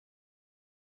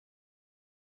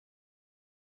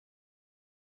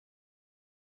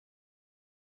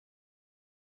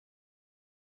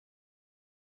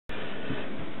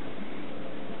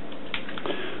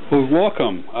Well,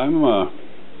 welcome. I'm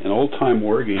an old-time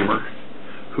war gamer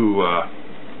who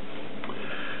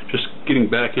just getting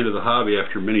back into the hobby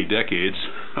after many decades.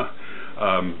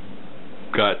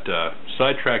 Got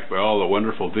sidetracked by all the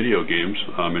wonderful video games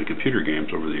and computer games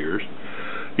over the years.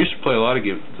 Used to play a lot of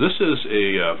games. This is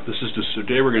just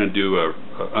today we're going to do a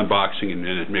unboxing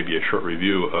and maybe a short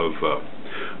review of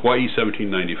YE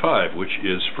 1795, which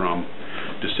is from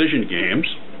Decision Games,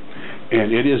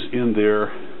 and it is in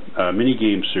their mini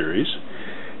game series,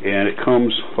 and it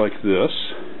comes like this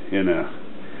in a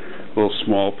little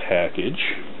small package,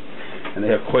 and they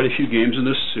have quite a few games in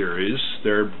this series.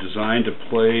 They're designed to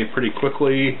play pretty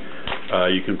quickly.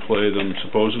 You can play them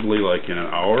supposedly like in an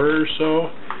hour or so,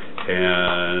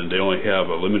 and they only have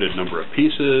a limited number of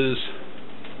pieces.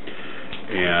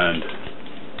 And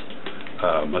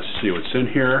let's see what's in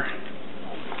here.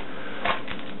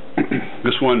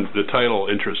 This one, the title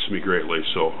interests me greatly,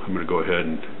 so I'm going to go ahead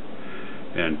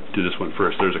and do this one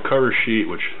first. There's a cover sheet,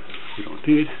 which we don't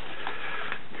need.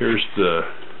 Here's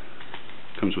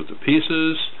comes with the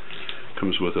pieces,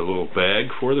 comes with a little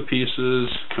bag for the pieces,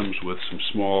 comes with some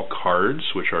small cards,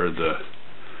 which are the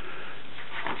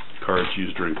cards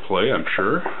used during play, I'm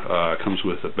sure. Comes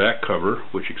with a back cover,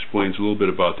 which explains a little bit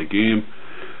about the game.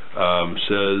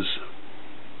 Says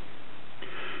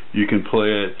you can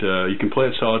play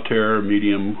it solitaire,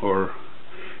 medium, or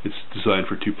it's designed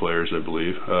for 2 players, I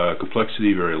believe.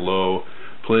 Complexity very low.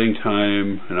 Playing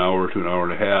time an hour to an hour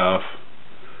and a half.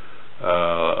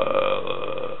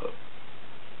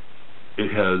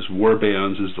 It has war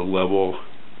bands as the level,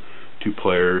 2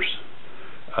 players.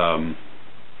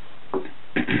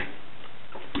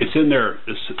 It's in there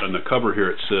on the cover here.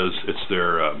 It says it's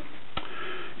their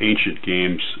ancient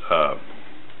games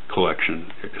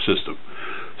collection system.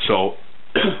 So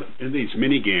in these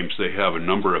mini games, they have a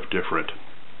number of different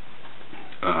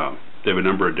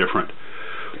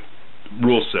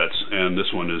rule sets, and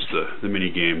this one is the mini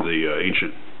game, the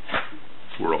ancient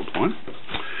world one.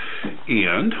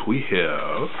 And we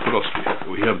have, what else do we have?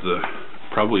 We have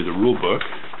probably the rule book,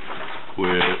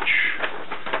 which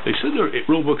they said their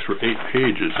rule books were 8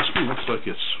 pages. This one looks like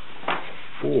it's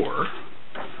 4,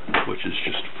 which is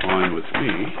just fine with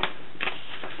me.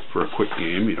 For a quick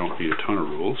game, you don't need a ton of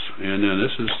rules. And then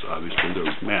this is obviously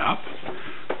the map,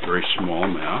 very small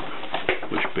map,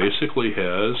 which basically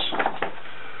has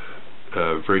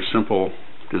a very simple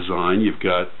design. You've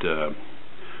got the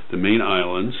main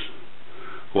islands,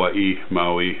 Hawaii,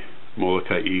 Maui,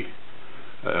 Molokai,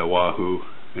 Oahu,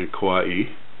 and Kauai.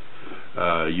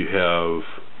 You have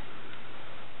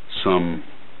some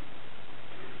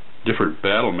different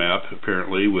battle map,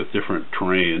 apparently, with different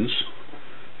terrains,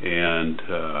 and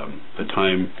a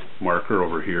time marker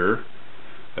over here,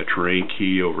 a terrain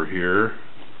key over here,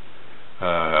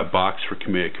 a box for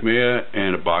Kamehameha,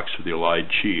 and a box for the Allied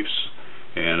Chiefs,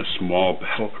 and a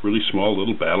really small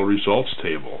little battle results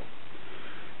table.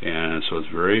 And so it's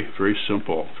very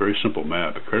simple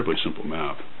map, incredibly simple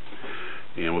map.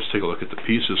 And let's take a look at the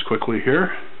pieces quickly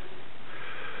here.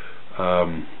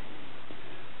 So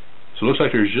it looks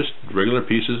like there's just regular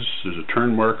pieces. There's a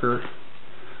turn marker.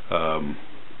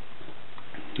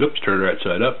 Oops, turn right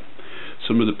side up.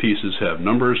 Some of the pieces have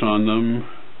numbers on them.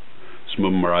 Some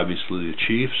of them are obviously the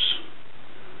chiefs,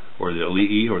 or the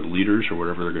alii, or the leaders, or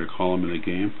whatever they're going to call them in the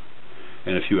game.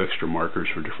 And a few extra markers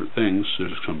for different things.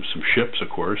 There's some ships, of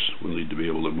course, we'll need to be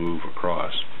able to move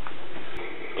across.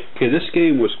 Okay, this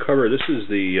game was covered. This is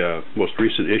the most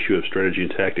recent issue of Strategy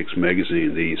and Tactics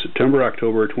magazine, the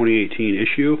September-October 2018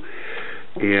 issue.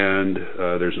 And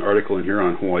there's an article in here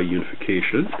on Hawaii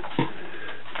unification.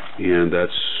 And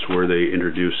that's where they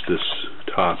introduced this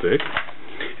topic.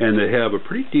 And they have a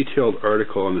pretty detailed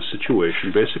article on the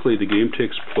situation. Basically, the game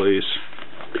takes place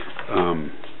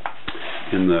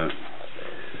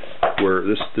where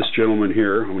this gentleman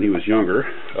here, when he was younger,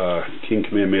 King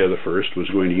Kamehameha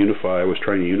I, was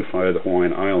trying to unify the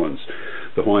Hawaiian Islands.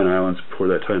 The Hawaiian Islands before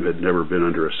that time had never been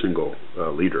under a single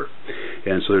leader.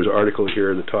 And so there's an article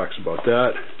here that talks about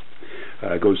that.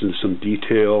 Goes into some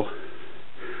detail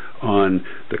on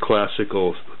the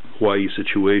classical Hawaii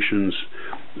situations.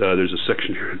 There's a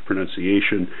section here on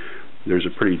pronunciation. There's a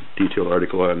pretty detailed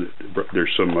article on there's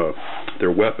some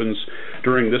their weapons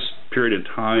during this period in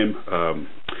time.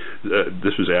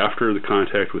 This was after the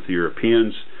contact with the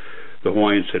Europeans. The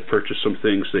Hawaiians had purchased some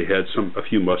things. They had a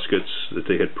few muskets that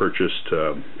they had purchased.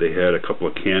 They had a couple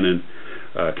of cannon.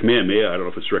 Kamehameha, I don't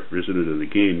know if it's represented in the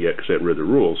game yet because I haven't read the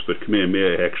rules, but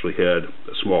Kamehameha actually had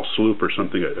a small sloop or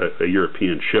something, a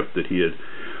European ship that he had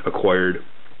acquired.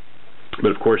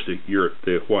 But of course the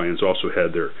Hawaiians also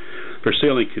had their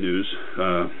sailing canoes,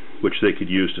 which they could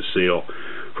use to sail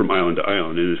from island to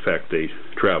island, and in fact they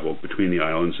travel between the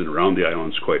islands and around the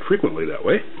islands quite frequently that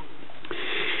way.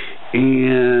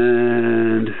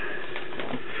 And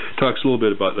talks a little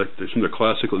bit about some of the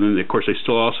classical, and then of course they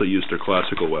still also use their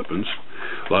classical weapons.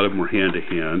 A lot of them were hand to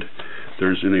hand.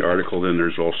 There's in the article, then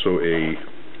there's also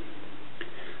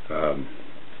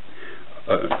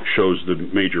shows the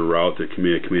major route that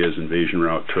Kamehameha's invasion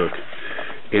route took.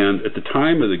 And at the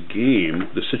time of the game,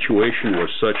 the situation was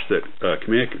such that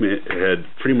Kamehameha had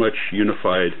pretty much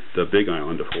unified the big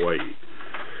island of Hawaii,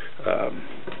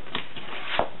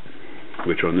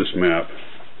 which on this map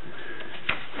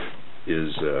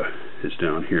is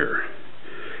down here.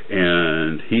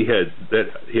 And he had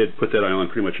put that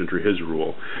island pretty much under his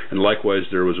rule. And likewise,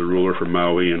 there was a ruler for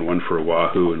Maui and one for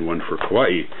Oahu and one for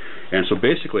Kauai. And so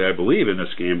basically, I believe in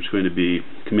this game it's going to be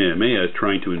Kamehameha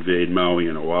trying to invade Maui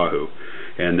and Oahu,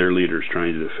 and their leaders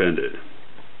trying to defend it.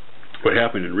 What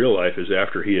happened in real life is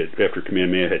after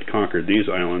Kamehameha had conquered these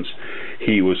islands,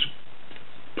 he was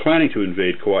planning to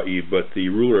invade Kauai, but the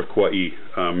ruler of Kauai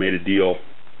made a deal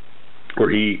where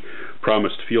he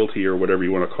promised fealty, or whatever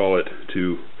you want to call it,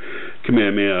 to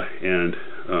Kamehameha, and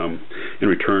in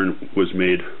return was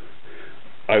made,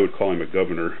 I would call him a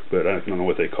governor, but I don't know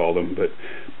what they called him, but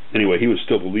anyway, he was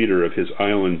still the leader of his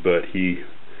island, but he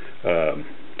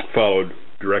followed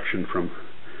direction from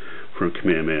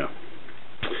Kamehameha.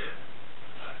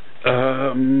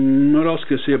 What else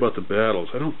can I say about the battles?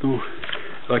 I don't know.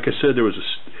 Like I said, there was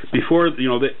before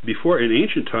in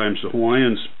ancient times the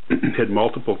Hawaiians had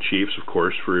multiple chiefs, of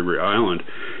course, for every island,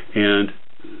 and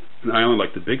an island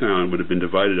like the Big Island would have been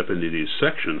divided up into these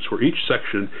sections, where each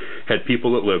section had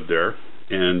people that lived there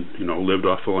and lived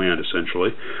off the land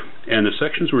essentially, and the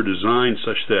sections were designed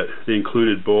such that they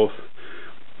included both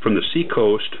from the sea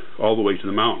coast all the way to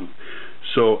the mountains,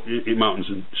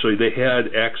 and so they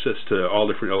had access to all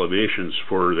different elevations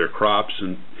for their crops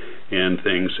and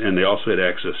things, and they also had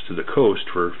access to the coast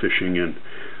for fishing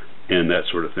and that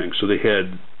sort of thing. So they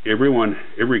had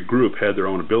every group had their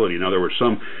own ability. Now there were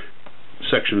some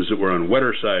sections that were on the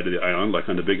wetter side of the island, like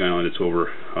on the Big Island. It's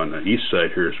over on the east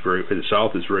side here. The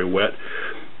south is very wet,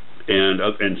 and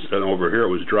over here it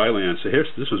was dry land. So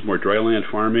this was more dry land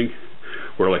farming,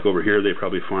 where like over here they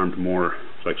probably farmed more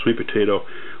like sweet potato,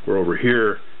 where over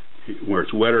here where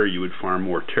it's wetter you would farm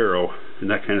more taro and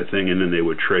that kind of thing, and then they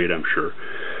would trade, I'm sure.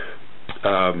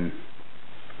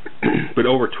 But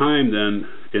over time then,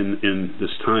 in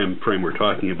this time frame we're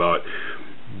talking about,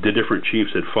 the different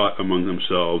chiefs had fought among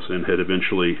themselves and had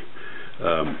eventually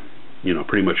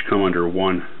pretty much come under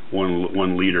one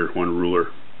leader, one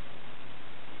ruler.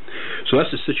 So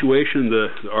that's the situation the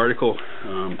article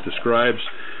describes.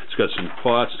 It's got some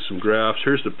plots, some graphs.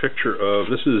 Here's the picture of,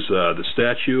 this is the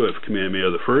statue of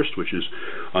Kamehameha I, which is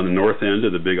on the north end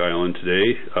of the Big Island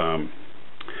today,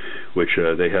 which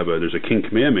they have there's a King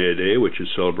Kamehameha Day, which is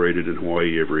celebrated in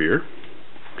Hawaii every year.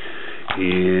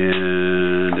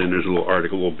 And then there's a little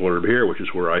article, a little blurb here, which is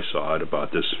where I saw it,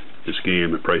 about this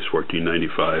game at price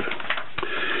 $14.95.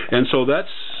 And so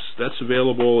that's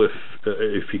available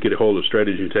if you get a hold of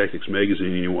Strategy and Tactics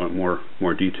magazine and you want more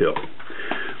detail.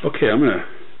 Okay, I'm going to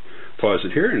pause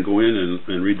it here and go in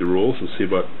and read the rules and see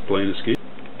about playing this game.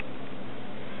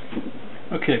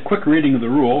 Okay, a quick reading of the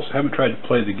rules. I haven't tried to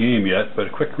play the game yet, but a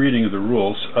quick reading of the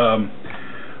rules.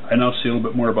 I now see a little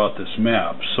bit more about this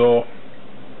map. So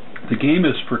the game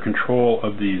is for control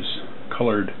of these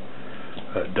colored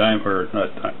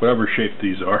whatever shape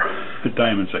these are,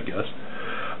 diamonds, I guess.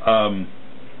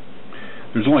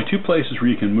 There's only two places where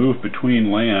you can move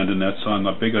between land, and that's on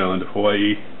the Big Island of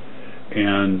Hawaii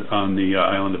and on the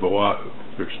island of Oahu.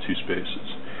 There's two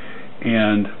spaces,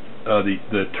 and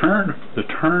the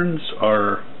turns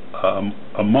are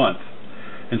a month,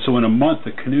 and so in a month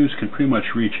the canoes can pretty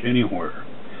much reach anywhere.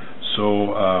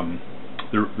 So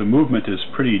the movement is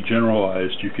pretty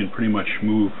generalized. You can pretty much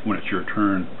move when it's your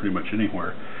turn pretty much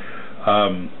anywhere.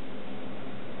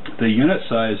 The unit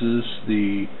sizes,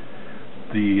 the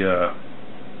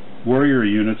warrior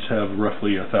units have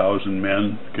roughly 1,000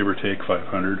 men, give or take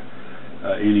 500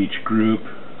 in each group.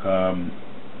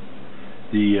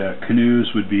 The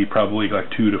canoes would be probably like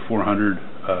 200 to 400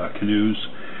 canoes,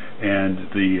 and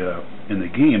in the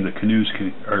game the canoes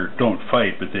don't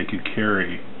fight, but they could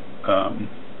carry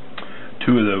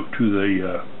two of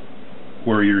the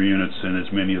warrior units and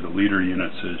as many of the leader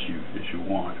units as you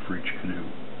want for each canoe.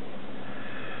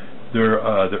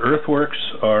 The earthworks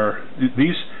are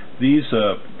these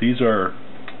are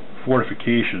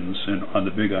fortifications on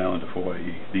the Big Island of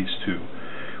Hawaii. These two,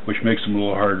 which makes them a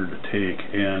little harder to take,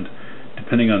 and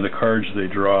depending on the cards they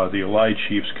draw, the allied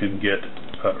chiefs can get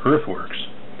earthworks,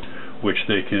 which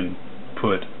they can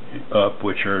put up,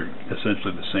 which are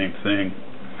essentially the same thing.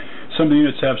 Some of the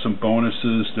units have some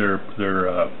bonuses.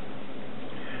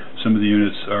 Some of the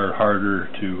units are harder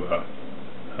to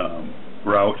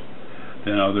route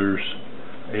than others,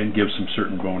 and give some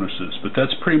certain bonuses. But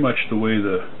that's pretty much the way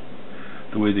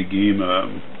the game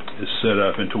is set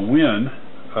up. And to win,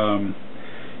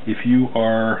 if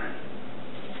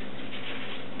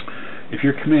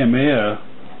you're Kamehameha,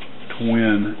 to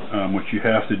win, what you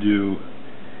have to do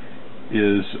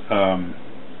is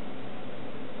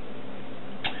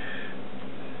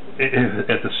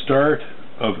at the start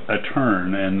of a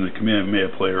turn, and the Kamehameha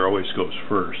player always goes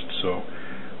first, so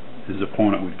his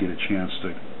opponent would get a chance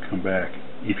to come back.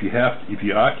 If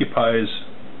he occupies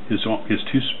his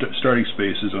two starting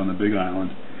spaces on the big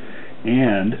island,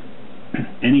 and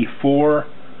any 4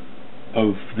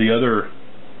 of the other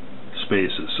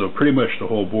spaces, so pretty much the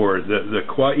whole board, the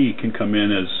Kauai can come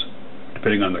in as,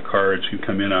 depending on the cards, can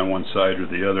come in on one side or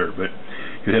the other, but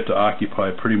you'd have to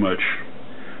occupy pretty much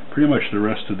the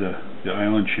rest of the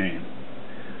island chain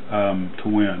to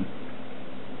win.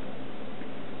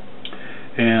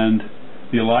 And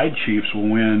the Allied chiefs will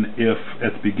win if,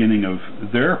 at the beginning of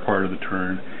their part of the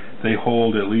turn, they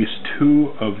hold at least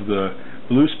 2 of the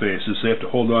blue spaces. They have to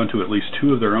hold on to at least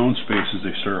 2 of their own spaces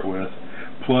they start with,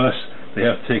 plus they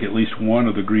have to take at least 1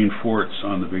 of the green forts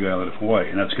on the big island of Hawaii,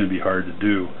 and that's going to be hard to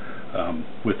do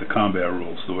with the combat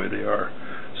rules the way they are.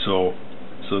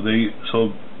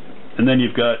 And then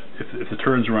you've got, if the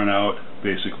turns run out,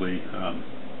 basically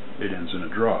it ends in a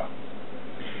draw.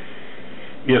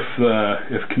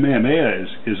 If Kamehameha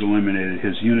is eliminated,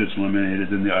 his unit's eliminated,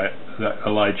 then the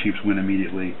Allied chiefs win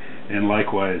immediately. And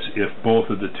likewise, if both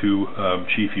of the 2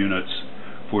 chief units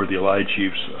for the Allied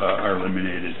chiefs are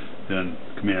eliminated, then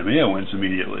Kamehameha wins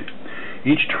immediately.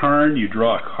 Each turn you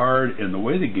draw a card, and the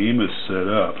way the game is set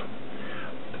up,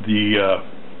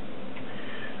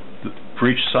 for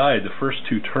each side, the first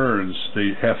 2 turns,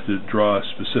 they have to draw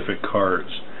specific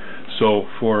cards. So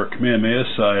for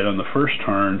Kamehameha's side, on the first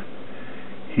turn,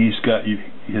 he's got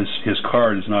his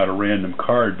card is not a random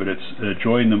card, but it's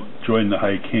join the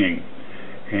High King,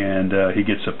 and he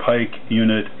gets a pike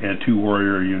unit and 2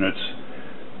 warrior units.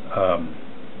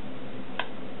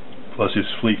 Plus his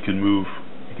fleet can move.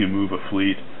 He can move a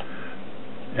fleet.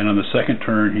 And on the second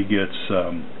turn, he gets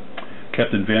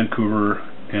Captain Vancouver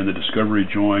and the Discovery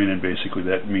join, and basically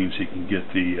that means he can get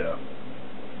the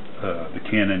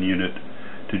cannon unit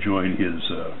to join his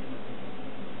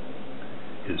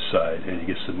side, and he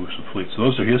gets to move some fleet. So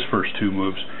those are his first 2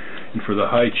 moves. And for the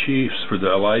High Chiefs, for the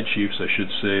Allied Chiefs, I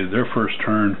should say, their first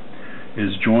turn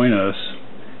is join us.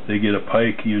 They get a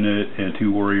pike unit and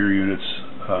 2 warrior units,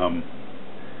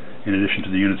 in addition to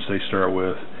the units they start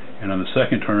with. And on the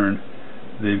second turn,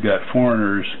 they've got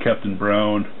foreigners, Captain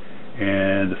Brown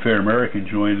and the Fair American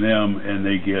join them, and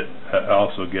they get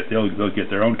they'll get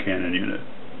their own cannon unit.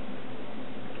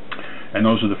 And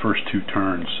those are the first 2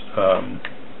 turns.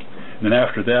 Then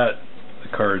after that, the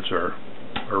cards are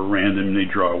random. They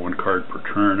draw 1 card per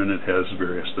turn, and it has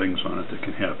various things on it that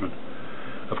can happen,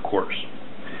 of course.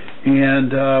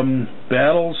 And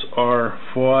battles are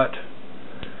fought.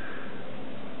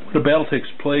 When a battle takes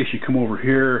place, you come over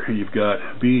here, and you've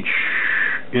got beach,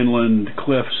 inland,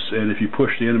 cliffs, and if you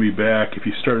push the enemy back, if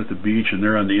you start at the beach and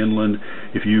they're on the inland,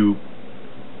 if you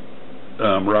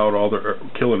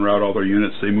kill and rout all their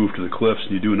units, they move to the cliffs,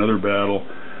 and you do another battle.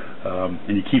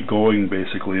 And you keep going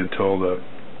basically until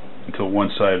one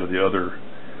side or the other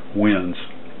wins.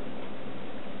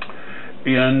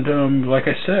 And like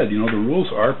I said, the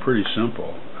rules are pretty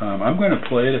simple. I'm going to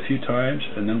play it a few times,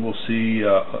 and then we'll see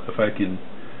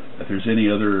if there's any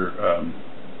other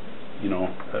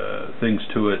things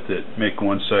to it that make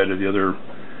one side or the other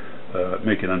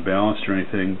make it unbalanced or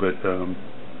anything. But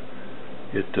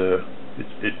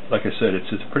like I said,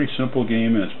 it's a pretty simple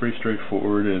game, and it's pretty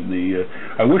straightforward. And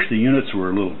I wish the units were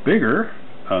a little bigger.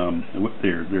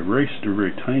 They're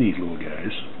very tiny little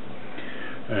guys.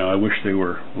 I wish they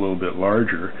were a little bit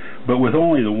larger. But with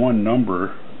only the 1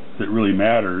 number that really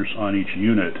matters on each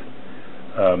unit,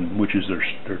 which is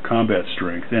their combat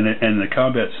strength, and the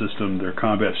combat system, their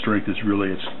combat strength is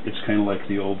really it's kind of like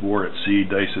the old War at Sea,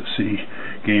 Dice at Sea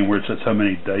game, where that's how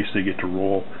many dice they get to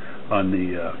roll on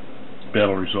the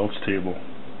battle results table.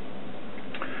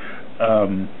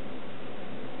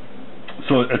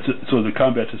 So the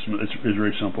combat system is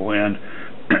very simple, and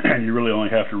you really only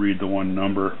have to read the 1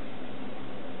 number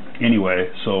anyway,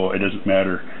 so it doesn't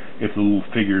matter if the little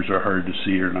figures are hard to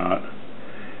see or not.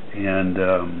 And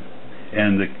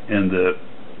the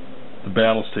the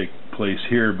battles take place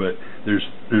here, but there's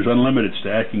unlimited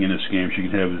stacking in this game, so you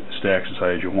can have stacks as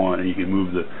high as you want, and you can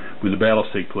move when the battles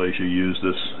take place, you use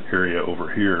this area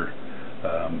over here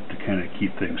to kind of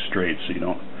keep things straight, so you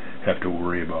don't have to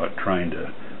worry about trying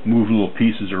to move little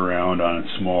pieces around on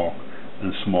small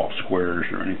squares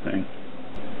or anything.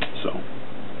 So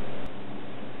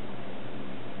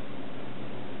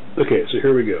okay, so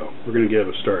here we go. We're going to give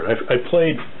a start.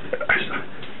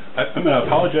 I'm going to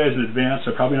apologize in advance.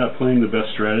 I'm probably not playing the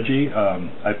best strategy.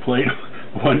 I played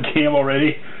one game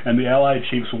already, and the Allied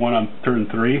Chiefs won on turn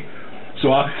 3.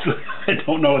 So obviously, I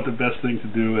don't know what the best thing to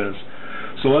do is.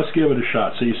 So let's give it a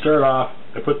shot. So you start off.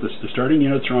 I put the starting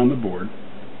units are on the board,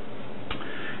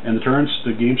 and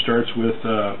the game starts with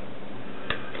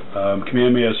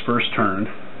Kamehameha's first turn,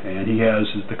 and he has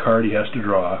the card he has to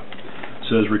draw. It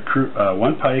says recruit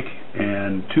 1 pike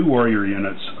and 2 warrior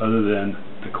units other than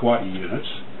the Kauai units.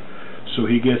 So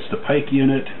he gets the pike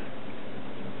unit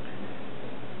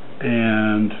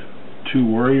and 2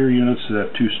 warrior units that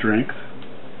have 2 strength,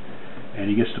 and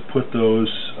he gets to put those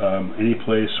any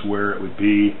place where it would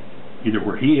be either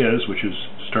where he is, which is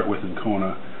start with in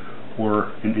Kona,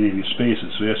 or in any of these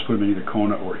spaces. So he has to put them in either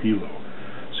Kona or Hilo.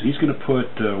 So he's going to put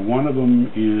one of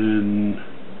them in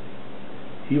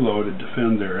Hilo to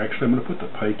defend there. Actually, I'm going to put the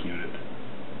pike unit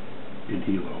in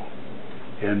Hilo,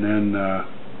 and then the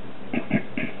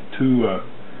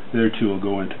other 2 will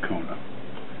go into Kona.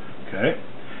 Okay,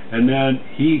 and then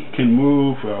he can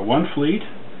move 1 fleet,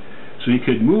 so he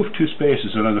could move 2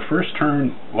 spaces. And on the first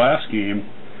turn last game,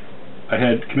 I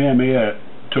had Kamehameha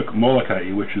took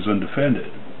Molokai, which is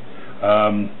undefended.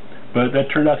 But that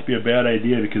turned out to be a bad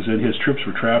idea, because then his troops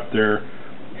were trapped there,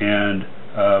 and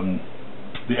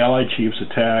the Allied chiefs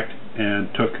attacked and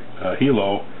took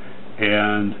Hilo,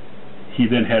 and he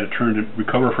then had a turn to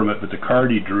recover from it, but the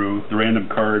card he drew, the random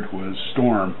card, was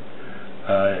Storm,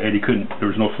 and there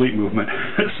was no fleet movement,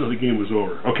 so the game was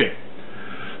over. Okay,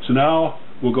 so now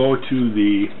we'll go to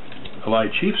the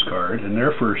Allied Chiefs card, and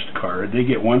their first card, they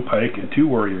get 1 pike and 2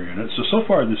 warrior units. So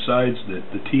far the sides,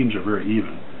 the teams are very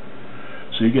even.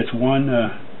 So he gets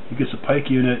a pike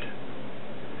unit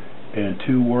and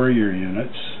 2 warrior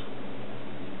units.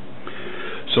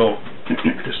 So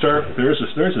to start,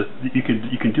 you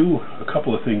can do a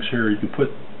couple of things here. You can put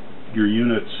your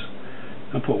units.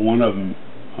 I'll put one of them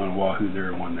on Oahu there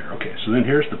and one there. Okay, so then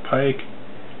here's the pike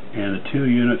and the 2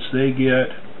 units they get.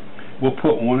 We'll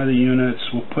put one of the units,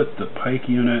 we'll put the pike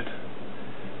unit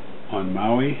on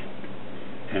Maui,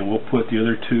 and we'll put the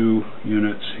other 2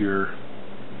 units here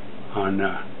on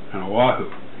Oahu.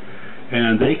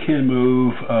 And they can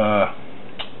move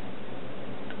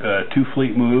 2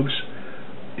 fleet moves,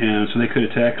 and so they could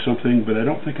attack something, but I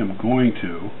don't think I'm going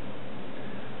to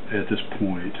at this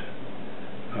point.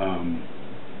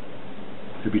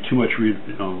 There'd be too much.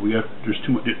 There's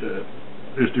too much.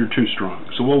 They're too strong.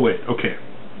 So we'll wait. Okay.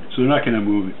 So they're not going to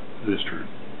move this turn.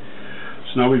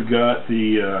 So now we've got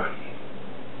the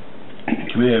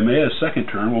Kamehameha's second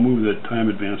turn. We'll move the time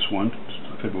advance one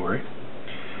to February.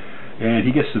 And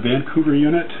he gets the Vancouver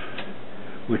unit,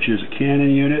 which is a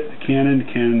cannon unit. The cannon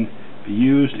can be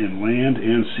used in land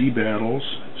and sea battles,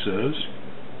 it says.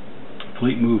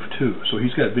 Fleet move 2. So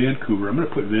he's got Vancouver. I'm going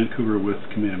to put Vancouver with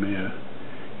Kamehameha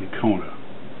in Kona.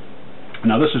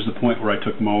 Now this is the point where I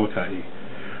took Molokai.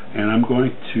 And I'm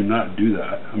going to not do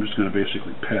that. I'm just going to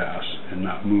basically pass and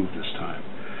not move this time,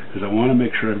 because I want to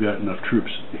make sure I've got enough troops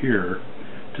here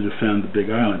to defend the big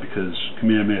island, because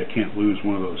Kamehameha can't lose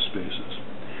one of those spaces.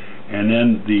 And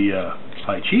then the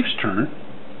High Chief's turn,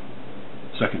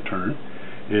 second turn,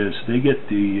 is they get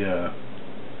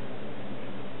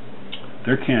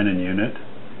their cannon unit,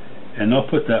 and they'll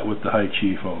put that with the High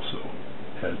Chief also.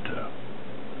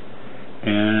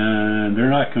 And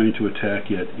they're not going to attack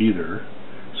yet either.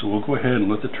 So we'll go ahead and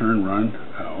let the turn run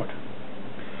out.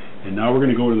 And now we're going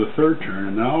to go to the third turn,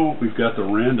 and now we've got the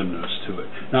randomness to it.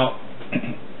 Now,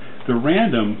 the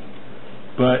random,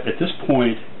 but at this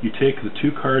point, you take the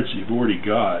 2 cards that you've already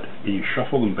got, and you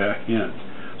shuffle them back in.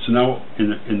 So now,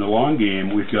 in the long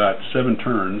game, we've got 7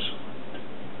 turns.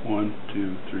 1,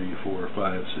 2, 3, 4,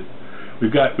 5, 6.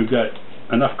 We've got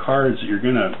enough cards that you're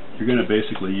gonna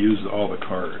basically use all the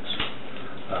cards.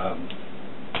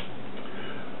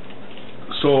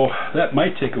 So that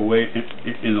might take away,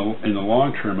 in the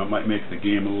long term, it might make the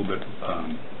game a little bit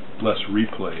less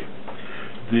replay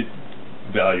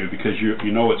value, because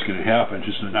you know what's going to happen. It's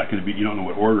just not going to be, you don't know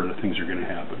what order the things are going to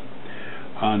happen.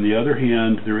 On the other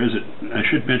hand, I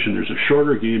should mention, there's a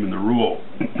shorter game in the rules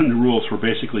where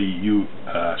basically you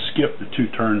skip the 2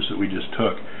 turns that we just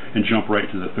took and jump right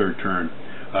to the third turn,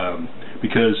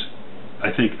 because I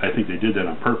think they did that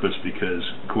on purpose, because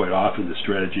quite often the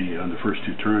strategy on the first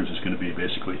 2 turns is going to be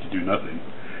basically to do nothing,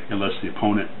 unless the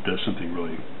opponent does something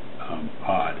really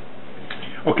odd.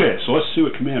 Okay, so let's see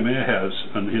what Kamehameha has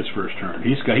on his first turn.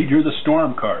 He drew the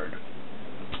Storm card,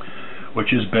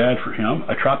 which is bad for him.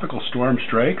 A tropical storm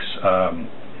strikes.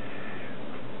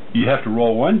 You have to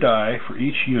roll 1 die for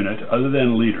each unit other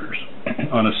than leaders.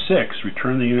 On a 6,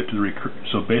 return the unit to the recruit.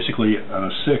 So basically, on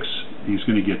a 6, he's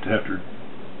going to have to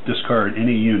discard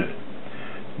any unit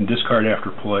and discard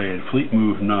after play, and fleet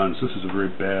move none. So this is a very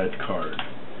bad card.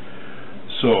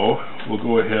 So we'll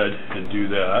go ahead and do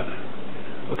that.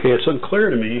 Okay, it's unclear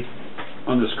to me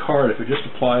on this card if it just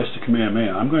applies to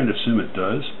Kamehameha. I'm going to assume it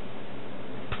does,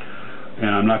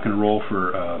 and I'm not going to roll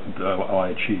for the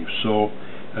Allied Chiefs. So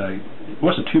it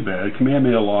wasn't too bad.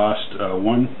 Kamehameha lost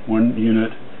one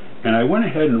unit, and I went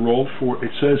ahead and rolled for,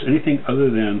 it says anything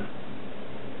other than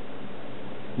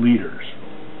leaders.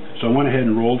 So I went ahead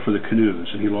and rolled for the canoes,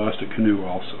 and he lost a canoe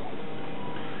also.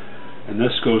 And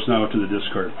this goes now to the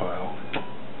discard pile.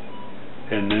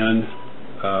 And then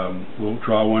we'll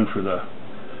draw one for the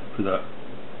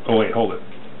oh wait, hold it.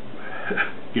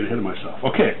 Get ahead of myself.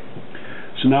 Okay,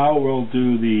 so now we'll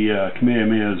do the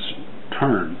Kamehameha's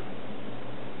turn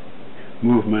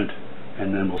movement,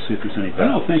 and then we'll see if there's any battles.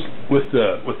 I don't think with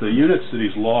the units that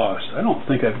he's lost, I don't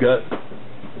think I've got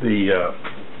the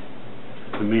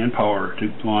manpower to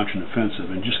launch an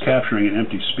offensive, and just capturing an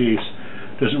empty space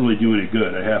doesn't really do any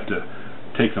good. I have to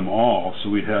take them all, so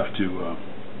we'd have to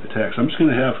attack. So I'm just going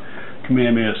to have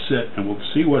Kamehameha sit, and we'll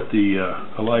see what the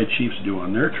Allied Chiefs do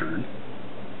on their turn.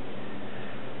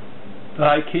 The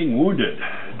High King wounded.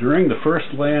 During the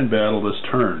first land battle this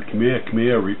turn,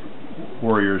 Kamehameha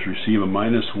warriors receive a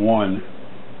 -1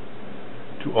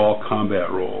 to all combat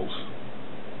rolls.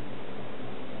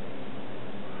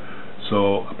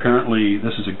 So apparently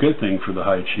this is a good thing for the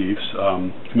High Chiefs.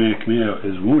 Kamehameha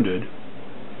is wounded,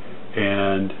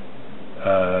 and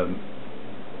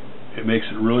it makes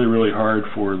it really, really hard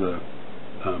for the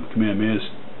Kamehamehas.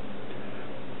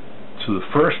 So the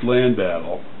first land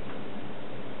battle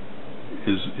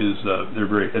is they're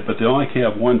very, but they only can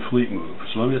have 1 fleet move.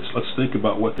 So let's think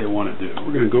about what they want to do.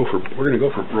 We're going to go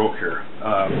for broke here.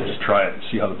 Just try it and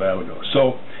see how the battle goes.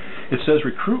 So it says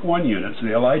recruit 1 unit. So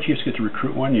the Allied Chiefs get to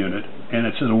recruit 1 unit, and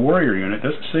it says a warrior unit. It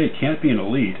doesn't say it can't be an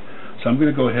elite. So I'm going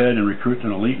to go ahead and recruit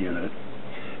an elite unit.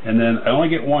 And then I only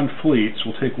get 1 fleet, so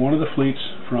we'll take one of the fleets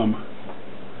from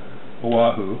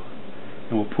Oahu,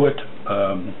 and we'll put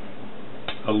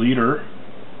a leader.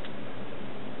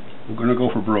 We're going to go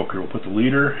for broker. We'll put the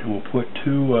leader, and we'll put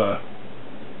two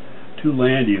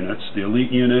land units, the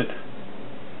elite unit,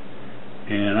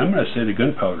 and I'm going to say the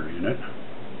gunpowder unit.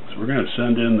 So we're going to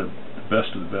send in the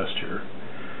best of the best here,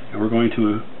 and we're going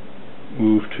to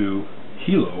move to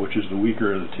Hilo, which is the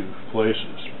weaker of the 2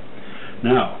 places.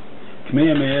 Now,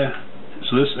 Kamehameha,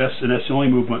 so that's the only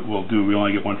movement we'll do. We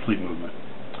only get 1 fleet movement.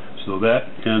 So that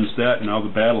ends that. Now the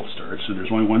battle starts. So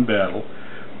there's only 1 battle,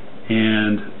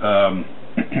 and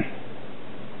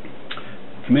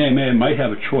Kamehameha might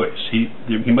have a choice. He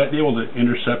might be able to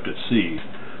intercept at sea.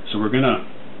 So we're going to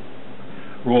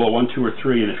roll a 1, 2, or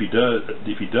 3, and if he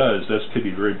does, that could be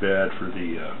very bad for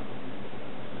the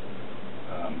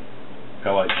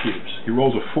Allied Chiefs. He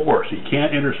rolls a 4, so he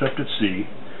can't intercept at sea.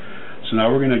 So now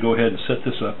we're going to go ahead and set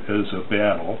this up as a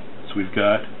battle. So we've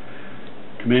got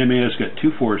Kamehameha's got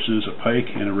 2 forces, a pike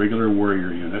and a regular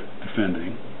warrior unit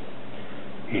defending,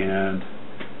 and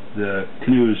the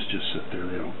canoes just sit there.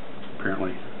 They don't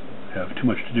apparently have too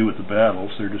much to do with the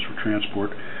battles. They're just for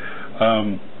transport.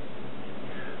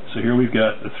 So here we've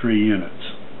got the 3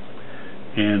 units,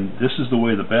 and this is the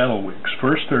way the battle works.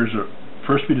 First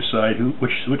we decide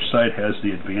which side has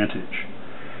the advantage,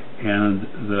 and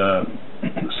the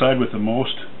side with the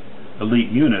most elite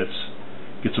units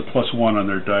gets a +1 on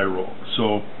their die roll.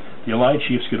 So the Allied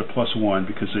Chiefs get a +1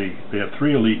 because they have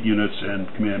 3 elite units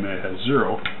and Kamehameha has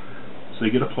 0, so they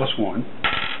get a +1.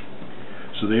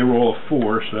 So they roll a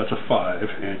 4, so that's a 5,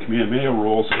 and Kamehameha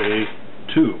rolls a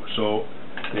 2. So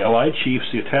the Allied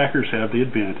Chiefs, the attackers, have the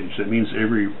advantage. That means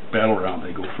every battle round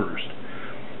they go first.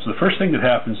 So the first thing that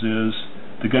happens is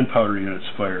the gunpowder units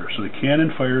fire. So the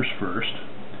cannon fires first,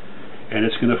 and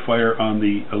it's going to fire on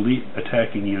the elite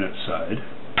attacking unit side.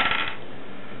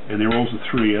 And they rolls a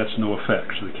 3, that's no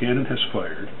effect. So the cannon has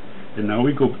fired. And now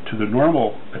we go to the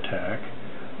normal attack.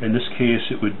 In this case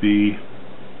it would be,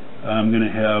 I'm going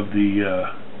to have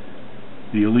the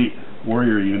elite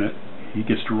warrior unit. He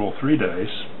gets to roll 3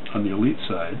 dice on the elite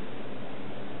side.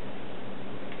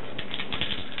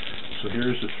 So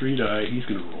here's the 3 die he's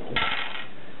going to roll.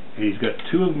 And he's got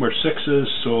 2 of them are 6s,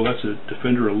 so that's a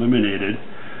defender eliminated.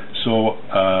 So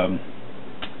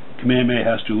Kamehameha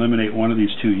has to eliminate one of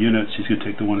these two units. He's going to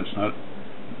take the one that's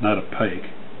not a pike,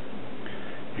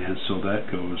 and so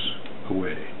that goes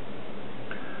away.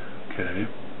 Okay.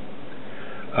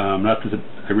 Not that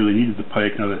I really needed the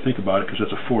pike now that I think about it, because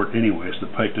that's a fort anyway, so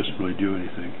the pike doesn't really do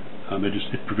anything.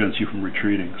 It prevents you from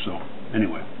retreating. So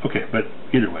anyway, okay, but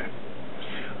either way.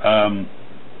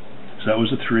 So that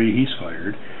was a 3. He's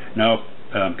fired. Now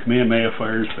Kamehameha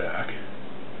fires back.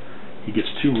 He gets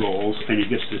 2 rolls, and he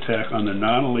gets to attack on the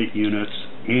non-elite units,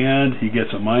 and he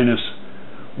gets a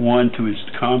 -1 to his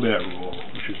combat roll,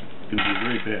 which is going to be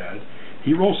very bad.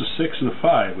 He rolls a 6 and a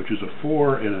 5, which is a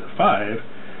 4 and a 5,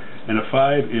 and a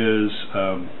 5 is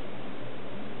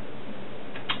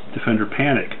Defender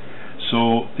Panic.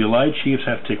 So the Allied chiefs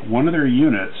have to take one of their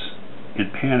units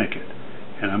and panic it,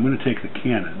 and I'm going to take the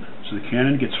cannon. So the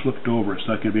cannon gets flipped over. It's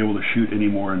not going to be able to shoot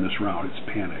anymore in this round. It's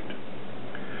panicked.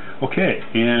 Okay,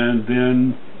 and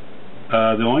then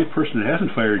the only person that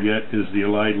hasn't fired yet is the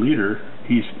Allied leader.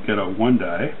 He's got a 1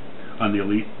 die on the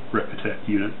elite attack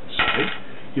unit side.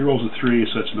 He rolls a 3,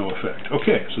 so that's no effect.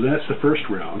 Okay, so that's the first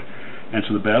round, and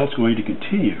so the battle's going to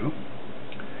continue,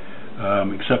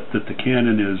 except that the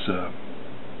cannon is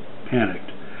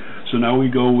panicked. So now we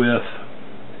go with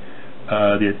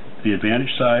the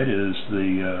advantage side is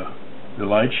the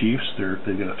Allied chiefs.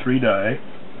 They've got a 3 die,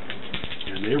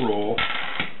 and they roll.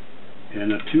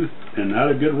 And a 2, and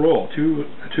not a good roll. 2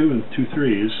 and 2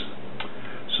 3s.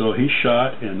 So he's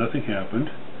shot, and nothing happened.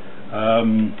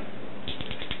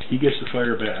 He gets to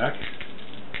fire back.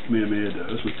 Kamehameha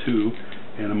does with 2,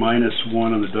 and a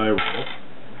 -1 on the die roll.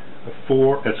 A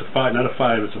 4. That's a 5. Not a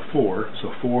 5. It's a 4.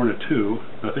 So 4 and a 2.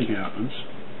 Nothing happens.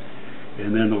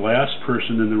 And then the last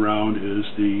person in the round is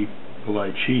the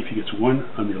Allied chief. He gets 1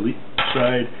 on the elite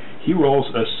side. He rolls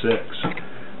a 6.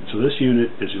 So this unit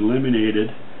is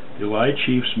eliminated. The Allied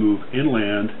chiefs move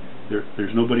inland.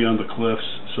 There's nobody on the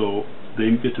cliffs, so they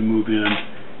get to move in,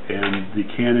 and the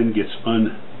cannon gets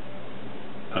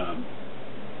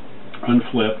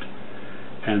unflipped,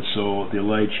 and so the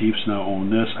Allied chiefs now own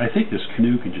this. I think this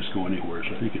canoe can just go anywhere,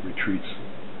 so I think it retreats.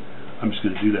 I'm just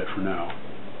going to do that for now.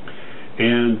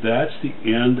 And that's the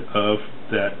end of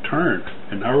that turn.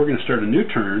 And now we're going to start a new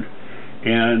turn,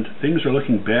 and things are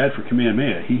looking bad for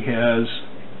Kamehameha. He has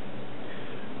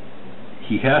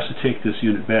to take this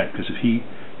unit back, because if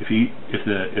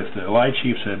the Allied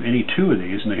chiefs have any 2 of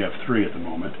these, and they have 3 at the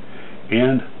moment,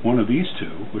 and one of these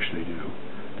 2, which they do,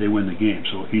 they win the game.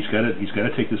 So he's got to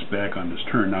take this back on this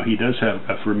turn. Now he does have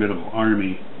a formidable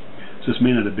army, so this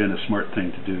may not have been a smart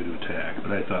thing to do to attack,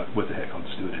 but I thought, what the heck, I'll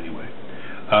just do it anyway.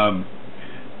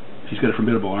 He's got a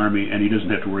formidable army, and he doesn't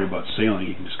have to worry about sailing.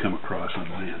 He can just come across on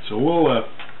land. So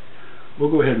we'll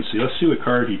go ahead and see. Let's see what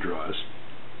card he draws.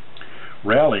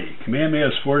 Rally.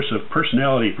 Kamehameha's force of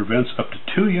personality prevents up to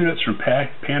 2 units from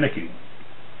panicking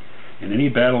in any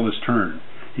battle this turn.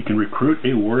 He can recruit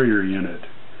a warrior unit.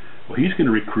 Well, he's going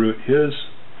to recruit his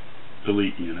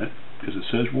elite unit, because it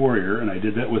says warrior, and I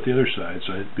did that with the other side,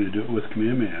 so I'm going to do it with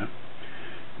Kamehameha.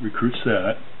 Recruits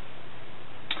that.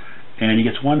 And he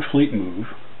gets 1 fleet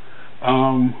move.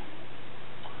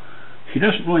 He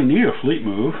doesn't really need a fleet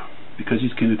move, because he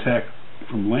can attack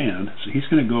from land, so he's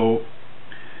going to go.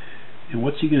 And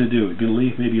what's he going to do? He's going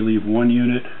to maybe leave 1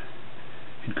 unit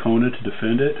in Kona to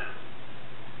defend it,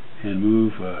 and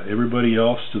move everybody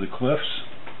else to the cliffs?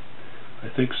 I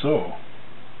think so.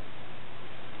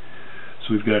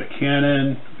 So we've got a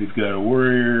cannon, we've got a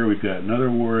warrior, we've got another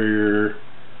warrior,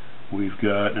 we've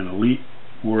got an elite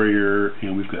warrior,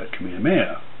 and we've got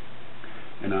Kamehameha.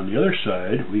 And on the other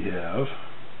side, we have,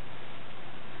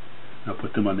 I'll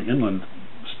put them on the inland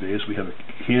space, we have a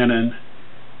cannon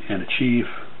and a chief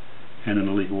and an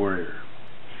elite warrior.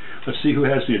 Let's see who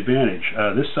has the advantage.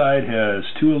 This side has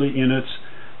 2 elite units,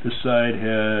 this side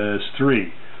has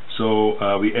 3.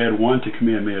 So we add 1 to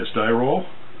Kamehameha's die roll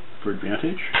for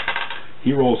advantage.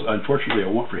 He rolls, unfortunately,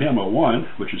 for him a 1,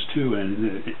 which is 2,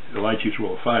 and the Allied chiefs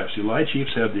roll a 5. So the Allied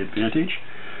chiefs have the advantage.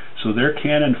 So their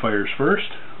cannon fires first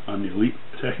on the elite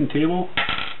attacking table.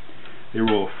 They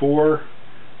roll a 4.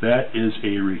 That is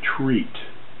a retreat.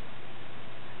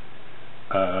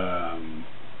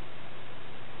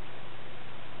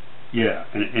 Yeah,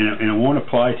 and it won't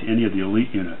apply to any of the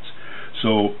elite units.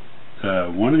 So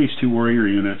one of these 2 warrior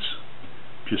units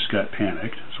just got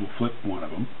panicked, so we'll flip one of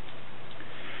them.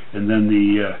 And then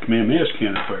the Kamehameha's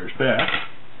cannon fires back,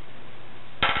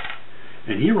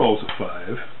 and he rolls a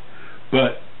 5,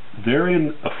 but they're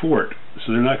in a fort,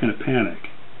 so they're not going to panic.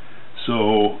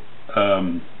 So,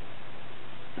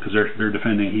 because they're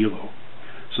defending Hilo.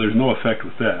 So there's no effect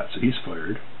with that. So he's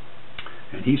fired,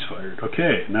 and he's fired.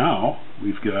 Okay, now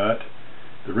we've got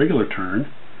the regular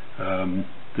turn.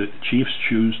 the Chiefs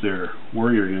choose their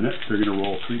warrior unit. They're going to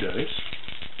roll 3 dice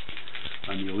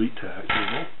on the elite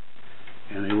table,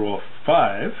 and they roll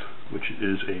 5, which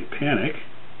is a panic.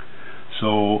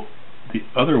 So the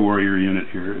other warrior unit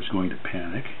here is going to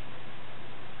panic.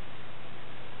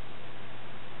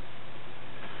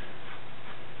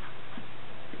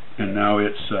 And now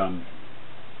it's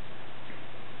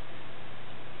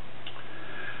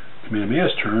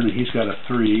Kamehameha's turn, and he's got a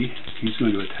 3. He's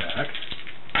going to attack.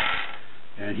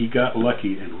 And he got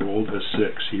lucky and rolled a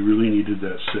 6. He really needed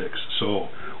that 6. So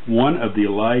one of the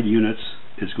allied units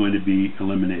is going to be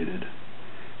eliminated.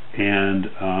 And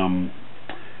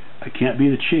I can't be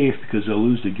the chief because they'll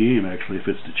lose the game, actually, if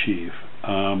it's the chief.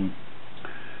 And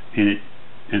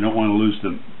don't want to lose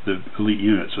the elite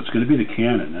unit. So it's going to be the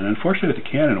cannon. And unfortunately with the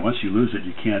cannon, once you lose it,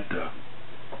 you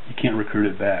can't recruit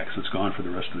it back. So it's gone for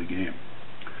the rest of the game.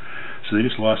 So they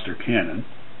just lost their cannon.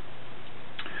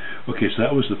 Okay, so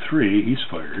that was the 3. He's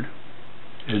fired.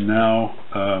 And now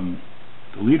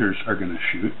the leaders are going to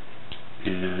shoot.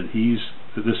 And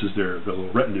this is the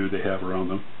little retinue they have around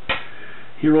them.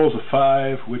 He rolls a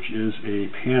 5, which is a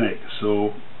panic.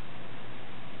 So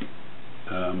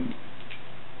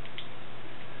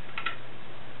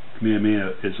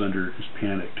Kamehameha is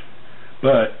panicked.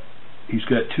 But he's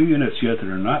got 2 units yet that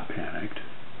are not panicked.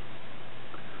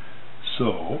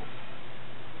 So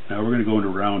now we're going to go into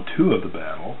round 2 of the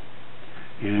battle.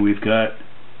 And we've got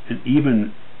an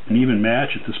even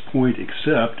match at this point,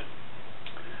 except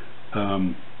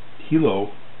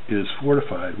Hilo is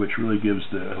fortified, which really gives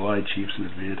the allied chiefs an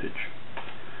advantage.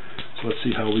 So let's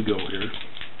see how we go here.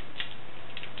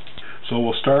 So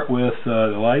we'll start with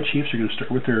the allied chiefs are going to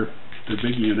start with their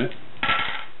big unit,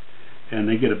 and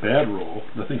they get a bad roll.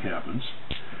 Nothing happens.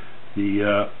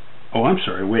 Oh, I'm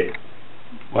sorry. Wait.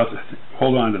 We'll have to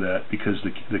hold on to that because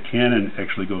the cannon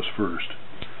actually goes first.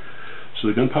 So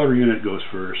the gunpowder unit goes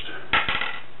first.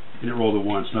 And it rolled a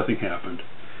 1, so nothing happened.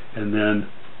 And then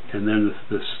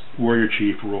this warrior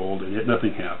chief rolled, and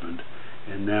nothing happened.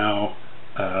 And now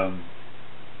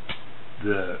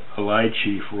the allied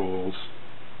chief rolls.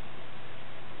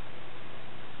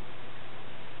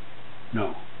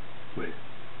 No, wait.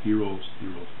 He rolls.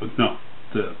 No,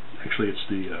 actually it's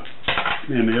the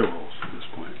Kamehameha rolls at this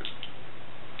point.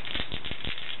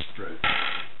 Right.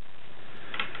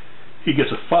 He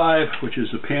gets a 5, which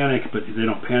is a panic, but they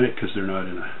don't panic because they're not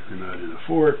in a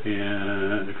fort,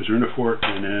 and because they're in a fort.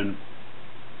 And then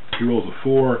he rolls a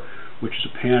 4, which is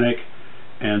a panic,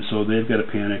 and so they've got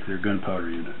a panic. Their gunpowder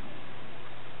unit.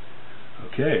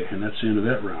 Okay, and that's the end of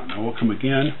that round. Now we'll come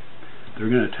again. They're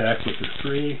going to attack with their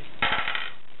 3.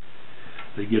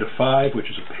 They get a 5, which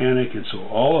is a panic, and so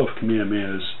all of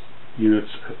Kamehameha's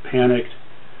units have panicked,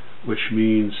 which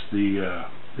means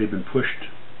they've been pushed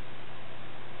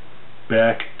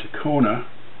back to Kona,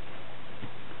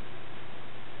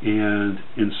 and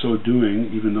in so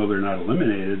doing, even though they're not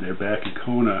eliminated, they're back in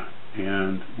Kona,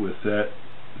 and with that,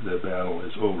 the battle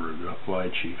is over. The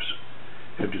allied chiefs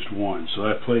have just won. So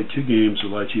I've played 2 games, the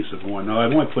allied chiefs have won. Now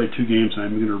I've only played 2 games, and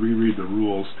I'm going to reread the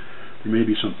rules. There may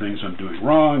be some things I'm doing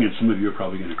wrong, and some of you are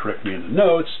probably going to correct me in the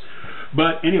notes,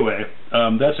 but anyway,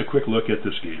 that's a quick look at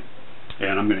this game,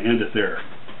 and I'm going to end it there.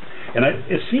 And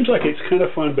it seems like it's kind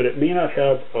of fun, but it may not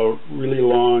have a really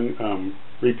long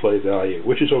replay value,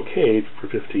 which is okay for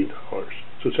 $15.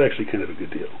 So it's actually kind of a good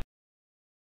deal.